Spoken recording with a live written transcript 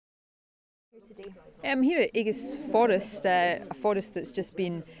I'm here at Aegis Forest, a forest that's just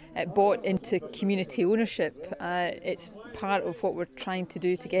been bought into community ownership. It's part of what we're trying to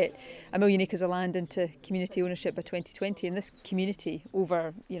do to get 1,000,000 acres of land into community ownership by 2020, and this community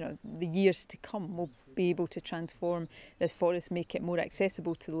over the years to come will be able to transform this forest, make it more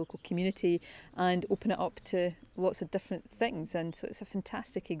accessible to the local community and open it up to lots of different things. And so it's a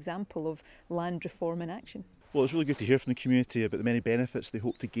fantastic example of land reform in action. Well, it's really good to hear from the community about the many benefits they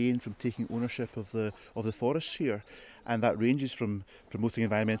hope to gain from taking ownership of the forests here, and that ranges from promoting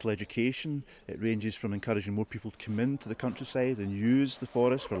environmental education. It ranges from encouraging more people to come into the countryside and use the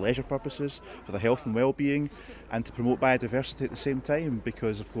forest for leisure purposes, for their health and well-being, and to promote biodiversity at the same time,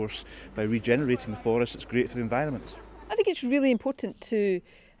 because of course by regenerating the forest it's great for the environment. I think it's really important to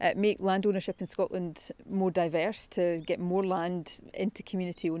make land ownership in Scotland more diverse, to get more land into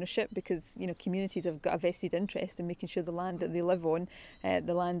community ownership, because communities have got a vested interest in making sure the land that they live on,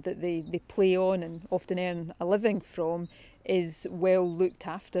 the land that they play on and often earn a living from, is well looked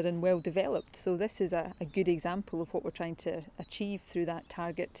after and well developed. So this is a good example of what we're trying to achieve through that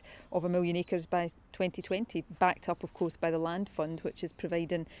target of 1,000,000 acres by 2020, backed up of course by the Land Fund, which is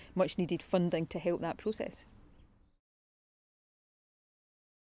providing much needed funding to help that process.